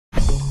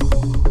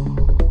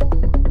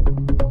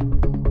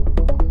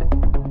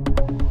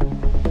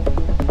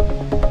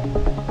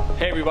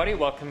everybody,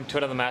 welcome to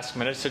another Mask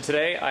Minute. So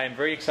today I am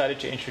very excited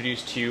to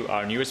introduce to you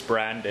our newest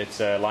brand.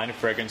 It's a line of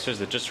fragrances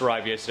that just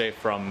arrived yesterday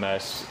from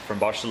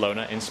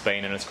Barcelona in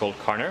Spain, and it's called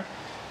Carner.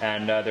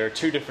 And there are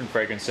two different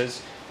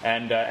fragrances,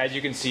 and as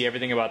you can see,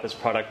 everything about this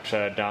product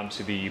down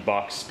to the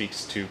box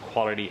speaks to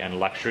quality and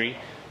luxury.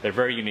 They're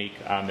very unique.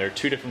 There are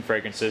two different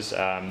fragrances,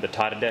 the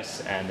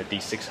Tardes and the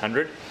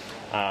D600.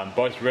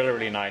 Both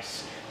really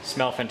nice,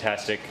 smell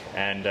fantastic,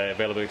 and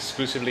available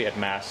exclusively at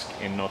Mask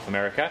in North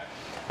America.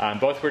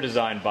 Both were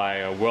designed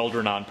by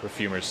world-renowned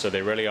perfumers, so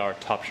they really are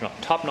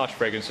top-notch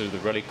fragrances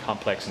with really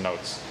complex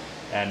notes,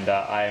 and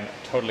I am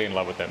totally in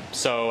love with them.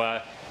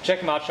 So check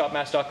them out,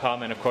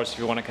 shopmask.com, and of course if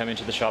you want to come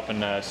into the shop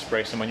and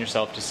spray some on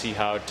yourself to see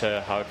how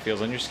it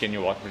feels on your skin,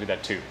 you're welcome to do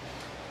that too.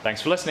 Thanks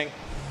for listening.